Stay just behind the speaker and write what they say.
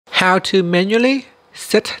How to manually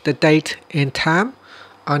set the date and time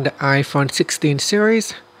on the iPhone 16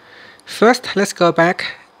 series. First, let's go back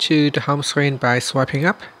to the home screen by swiping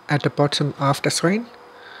up at the bottom of the screen.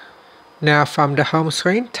 Now from the home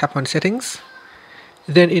screen, tap on Settings.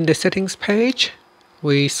 Then in the Settings page,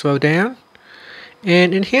 we scroll down.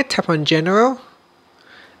 And in here, tap on General.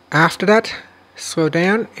 After that, scroll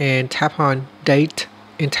down and tap on Date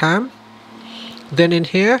and Time. Then in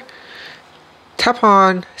here, tap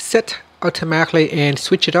on Set Automatically and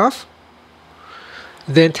switch it off.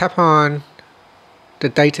 Then tap on the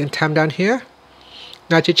date and time down here.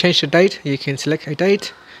 Now to change the date, you can select a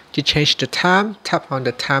date. To change the time, tap on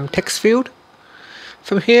the time text field.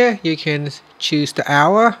 From here, you can choose the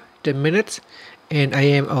hour, the minutes, and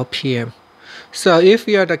AM or PM. So if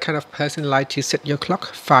you're the kind of person like to set your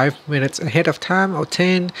clock 5 minutes ahead of time or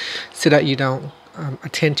 10 so that you don't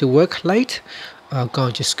attend to work late or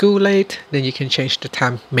go to school late, then you can change the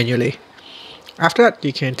time manually. After that,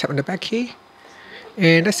 you can tap on the back key,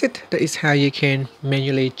 and that's it. That is how you can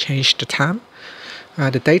manually change the time,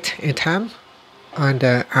 the date and time on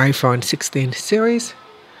the iPhone 16 series.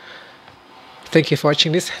 Thank you for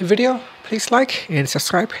watching this video. Please like and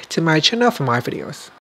subscribe to my channel for more videos.